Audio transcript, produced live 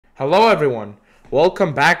Hello everyone,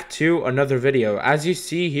 welcome back to another video. As you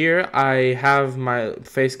see here, I have my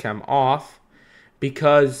face cam off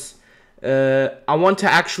because I want to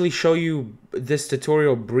actually show you this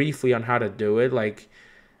tutorial briefly on how to do it.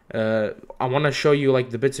 I want to show you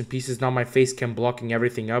the bits and pieces, not my face cam blocking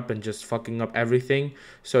everything up and just fucking up everything.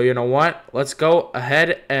 So you know what, let's go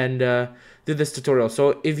ahead and do this tutorial.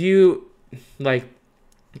 So if you've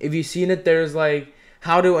seen it, there's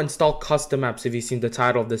how to install custom maps. If you've seen the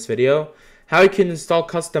title of this video, how you can install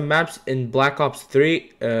custom maps in Black Ops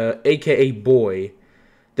 3, aka BOIII.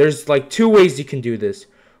 There's two ways you can do this.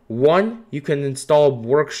 One, you can install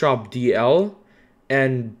WorkshopDL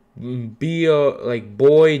and BOIIWD.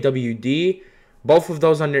 Both of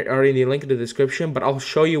those are in the link in the description, but I'll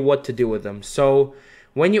show you what to do with them. So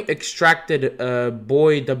when you extracted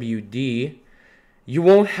BOIIWD, you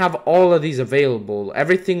won't have all of these available.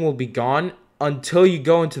 Everything will be gone until you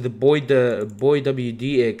go into the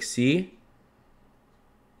BOIIWD exe.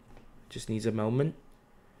 Just needs a moment.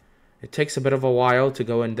 It takes a bit of a while to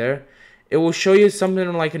go in there. It will show you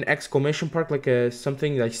something like an exclamation mark,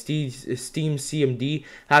 something like Steam CMD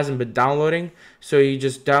hasn't been downloading. So you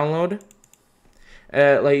just download,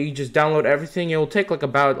 everything. It will take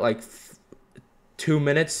about 2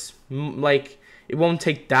 minutes. It won't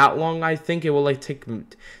take that long. I think it will take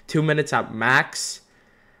 2 minutes at max.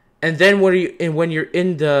 And then when you're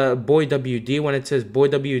in the BOIIWD, when it says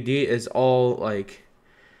BOIIWD is all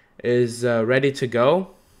ready to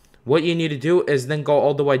go, what you need to do is then go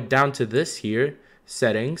all the way down to this here,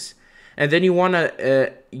 settings, and then you want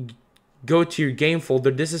to go to your game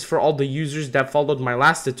folder. This is for all the users that followed my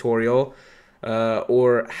last tutorial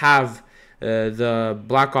or have the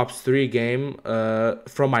Black Ops 3 game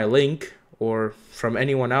from my link or from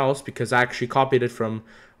anyone else, because I actually copied it from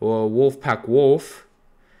Wolfpack Wolf.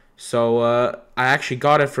 So I actually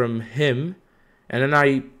got it from him, and then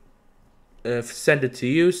I send it to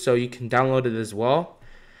you so you can download it as well.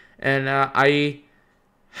 And I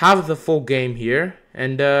have the full game here,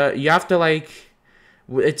 and you have to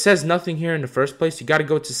it says nothing here in the first place. You got to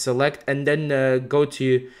go to select and then go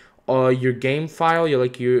to your game file.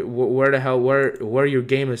 Where your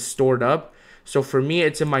game is stored up. So for me,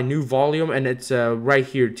 it's in my new volume, and it's right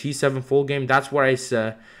here, T7 full game. That's where I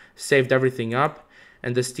saved everything up.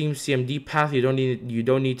 And the Steam CMD path, you don't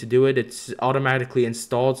need to do it. It's automatically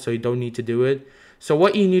installed, so you don't need to do it. So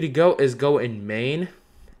what you need to go is go in main,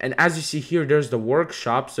 and as you see here, there's the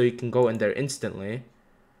workshop, so you can go in there instantly.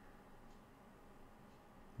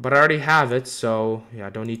 But I already have it, so yeah, I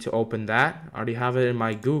don't need to open that. I already have it in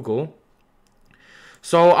my Google.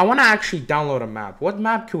 So I want to actually download a map. What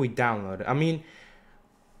map can we download? I mean,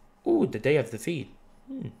 ooh, the day of defeat.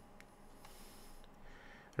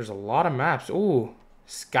 There's a lot of maps. Ooh.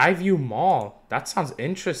 Skyview Mall. That sounds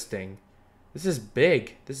interesting. This is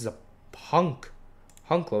big. This is a hunk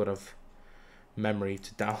load of memory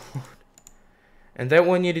to download. And then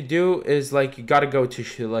what you need to do is you gotta go to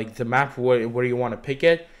the map where you want to pick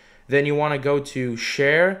it. Then you want to go to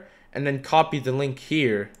share and then copy the link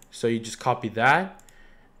here. So you just copy that.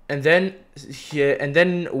 And then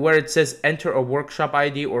where it says enter a workshop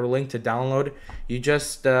ID or link to download, you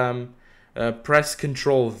just press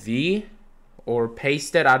Control V. Or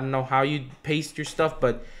paste it. I don't know how you paste your stuff,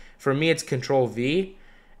 but for me it's Control V,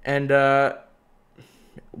 and then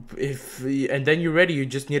you're ready. You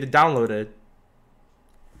just need to download it.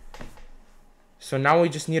 So now we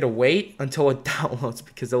just need to wait until it downloads,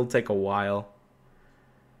 because it'll take a while.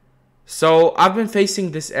 So I've been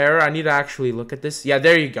facing this error. I need to actually look at this. Yeah,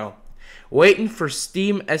 there you go. Waiting for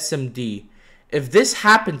Steam SMD. If this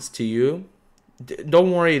happens to you,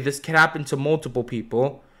 don't worry. This can happen to multiple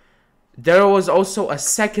people. There was also a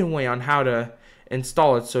second way on how to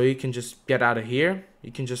install it, so you can just get out of here.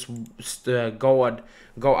 You can just go out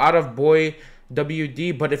of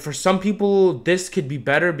BOIIWD. But if for some people this could be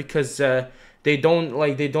better, because they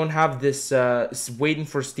don't have this waiting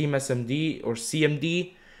for Steam SMD or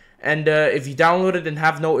CMD. And if you download it and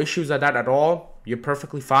have no issues with that at all, you're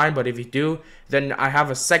perfectly fine. But if you do, then I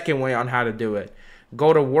have a second way on how to do it.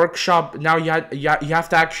 Go to Workshop. Now you have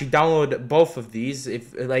to actually download both of these.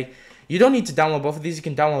 If you don't need to download both of these. You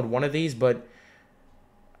can download one of these, but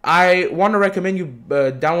I want to recommend you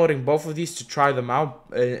downloading both of these to try them out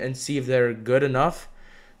and see if they're good enough.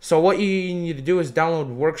 So what you need to do is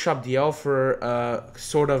download WorkshopDL for a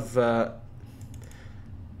sort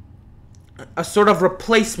of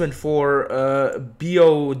replacement for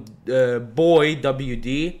BOIIWD.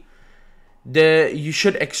 You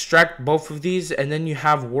should extract both of these, and then you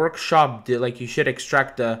have you should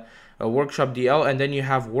extract the WorkshopDL, and then you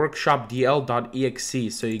have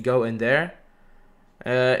WorkshopDL.exe. So you go in there,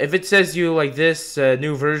 If it says you like this,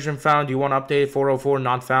 new version found, you want to update 404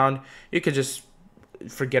 not found, you could just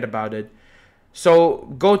forget about it. So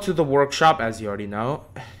go to the workshop, as you already know,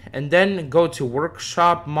 and then go to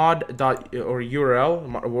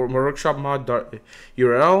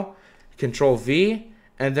workshopmod.url, Control V,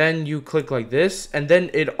 and then you click like this, and then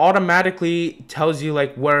it automatically tells you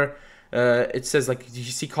like where it says like you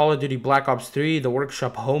see Call of Duty Black Ops 3, the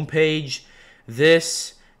workshop homepage,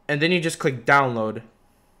 this, and then you just click download.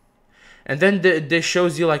 And then this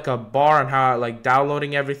shows you like a bar on how like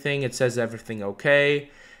downloading everything. It says everything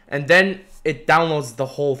okay. And then it downloads the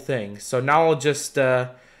whole thing. So now I'll just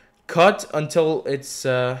cut until it's,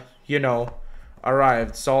 you know,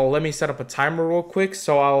 arrived. So let me set up a timer real quick.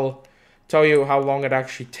 So I'll tell you how long it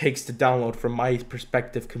actually takes to download from my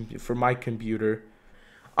perspective for my computer.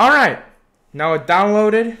 Alright, now it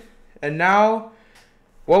downloaded. And now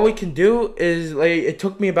what we can do is, like, it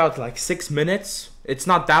took me about like 6 minutes. It's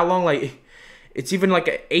not that long. Like, it's even like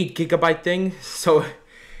an 8 GB thing. So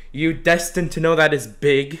you destined to know that it's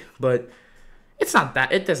big, but it's not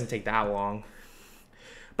that. It doesn't take that long.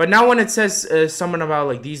 But now when it says something about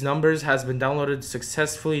like these numbers has been downloaded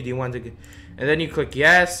successfully, do you want to? And then you click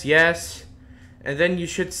yes, yes, and then you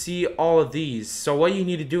should see all of these. So what you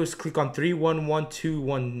need to do is click on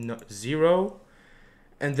 311210,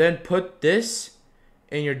 and then put this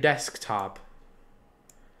in your desktop.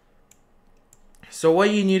 So what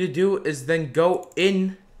you need to do is then go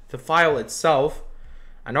in the file itself.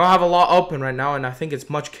 I know I have a lot open right now, and I think it's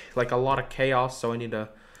much like a lot of chaos, so I'm gonna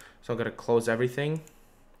close everything.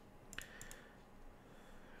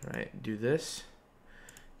 All right, do this,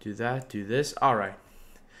 do that, do this. All right.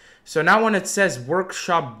 So now when it says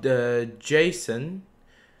workshop JSON,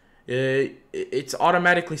 it's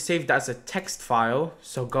automatically saved as a text file.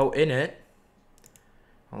 So go in it.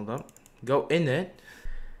 Hold up. Go in it.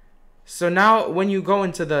 So now when you go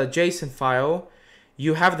into the JSON file,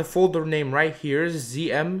 you have the folder name right here,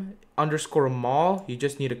 ZM_mall. You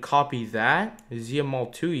just need to copy that.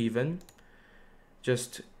 ZMall2 even.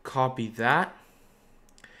 Just copy that.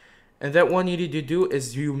 And then what you need to do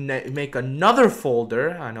is you make another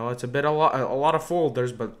folder. I know it's a lot of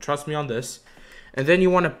folders, but trust me on this. And then you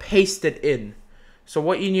want to paste it in. So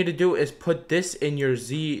what you need to do is put this in your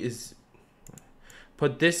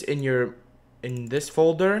put this in this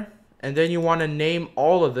folder, and then you want to name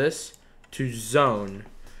all of this to zone,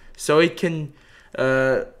 so it can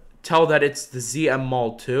tell that it's the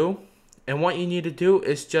ZMall2. And what you need to do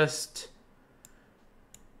is just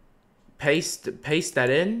paste that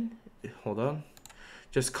in. Hold on,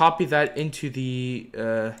 just copy that into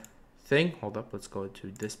the thing. Hold up, let's go to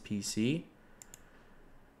this PC,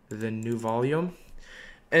 then new volume,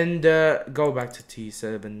 and go back to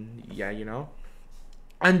T7. Yeah, you know.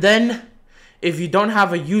 And then if you don't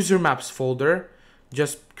have a user maps folder,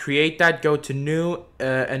 just create that, go to new,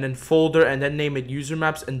 and then folder, and then name it user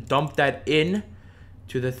maps, and dump that in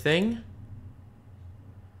to the thing.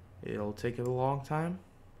 It'll take a long time.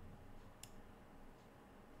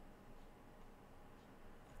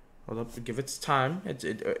 Hold up, give it time.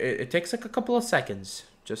 It takes like a couple of seconds.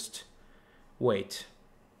 Just wait.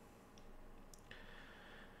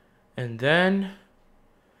 And then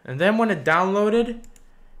when it downloaded,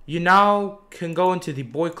 you now can go into the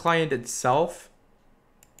BOIII client itself.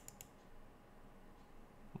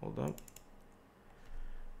 Hold up.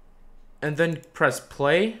 And then press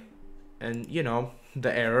play. And you know,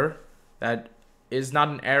 the error. That is not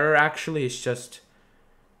an error actually, it's just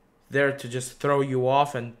there to just throw you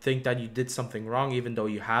off and think that you did something wrong even though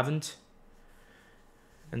you haven't.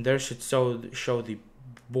 And there should show the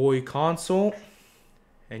BOIII console.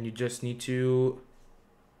 And you just need to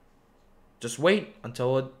just wait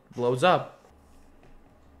until it blows up.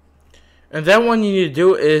 And then what you need to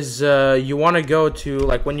do is you want to go to,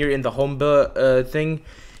 like, when you're in the home thing,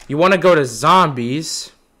 you want to go to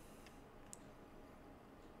zombies.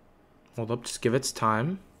 Hold up, just give it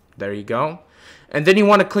time. There you go. And then you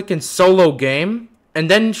want to click in solo game, and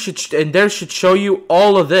then there should show you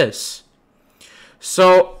all of this.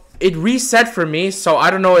 So it reset for me, so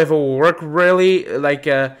I don't know if it will work really. Like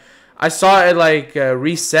I saw it like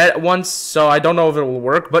reset once, so I don't know if it will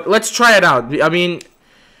work, but let's try it out. I mean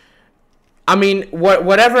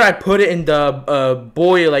whatever I put it in the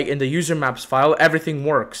BOIII, like in the user maps file, everything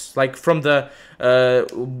works. Like from the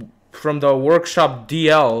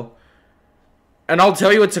WorkshopDL. And I'll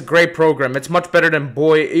tell you, it's a great program. It's much better than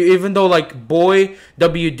BOIII. Even though like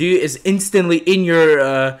BOIIWD is instantly in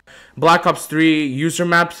your Black Ops 3 user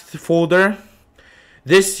maps folder.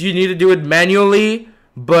 This, you need to do it manually,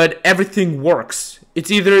 but everything works.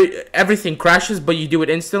 It's either everything crashes, but you do it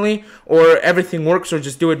instantly, or everything works, or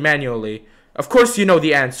just do it manually. Of course you know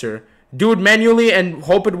the answer. Do it manually and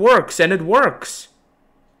hope it works, and it works.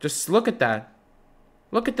 Just look at that.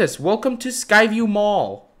 Look at this. Welcome to Skyview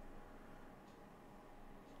Mall.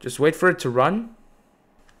 Just wait for it to run.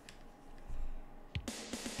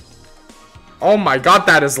 Oh my god,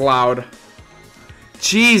 that is loud.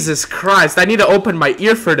 Jesus Christ, I need to open my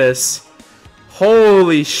ear for this.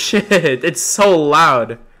 Holy shit, it's so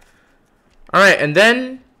loud. Alright, and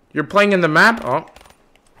then you're playing in the map. Oh,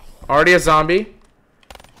 already a zombie.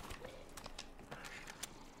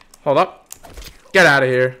 Hold up. Get out of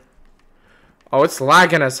here. Oh, it's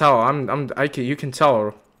lagging as hell. You can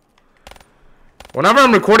tell. Whenever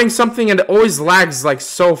I'm recording something, it always lags like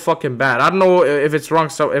so fucking bad. I don't know if it's wrong.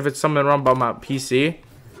 So if it's something wrong about my PC.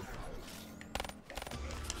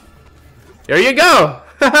 There you go.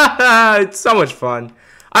 It's so much fun.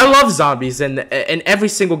 I love zombies in every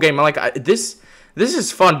single game. I like this. This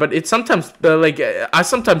is fun, but it's sometimes I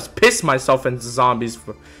sometimes piss myself in the zombies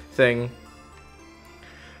thing.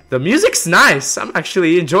 The music's nice. I'm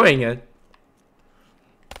actually enjoying it.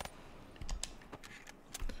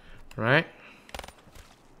 Right.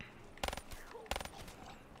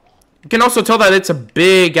 You can also tell that it's a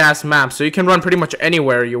big ass map, so you can run pretty much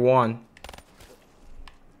anywhere you want.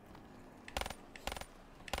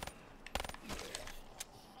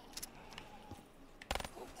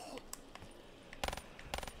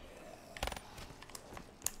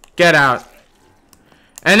 Get out.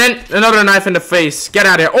 And then another knife in the face. Get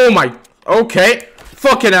out of here. Oh my. Okay.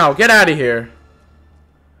 Fucking hell. Get out of here.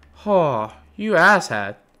 Oh, you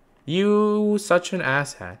asshat. You such an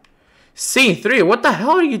asshat. Scene 3. What the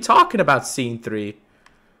hell are you talking about, Scene 3?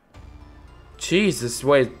 Jesus,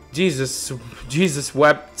 wait. Jesus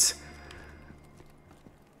wept.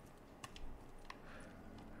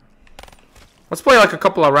 Let's play like a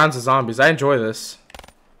couple of rounds of zombies. I enjoy this.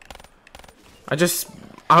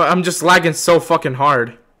 I'm just lagging so fucking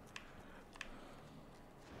hard.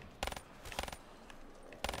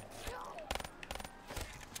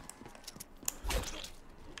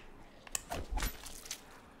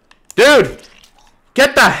 Dude!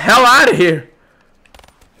 Get the hell out of here!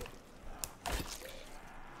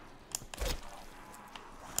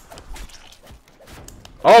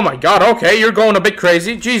 Oh my god, okay, you're going a bit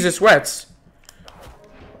crazy. Jesus wets.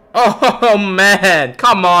 Oh man,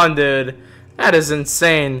 come on, dude. That is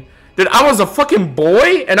insane. Dude, I was a fucking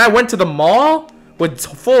boy and I went to the mall with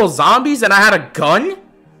full zombies and I had a gun?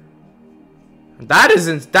 That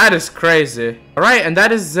is crazy. Alright, and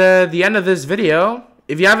that is the end of this video.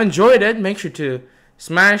 If you have enjoyed it, make sure to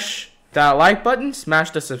smash that like button,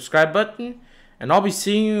 smash the subscribe button, and I'll be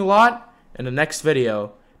seeing you a lot in the next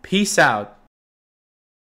video. Peace out.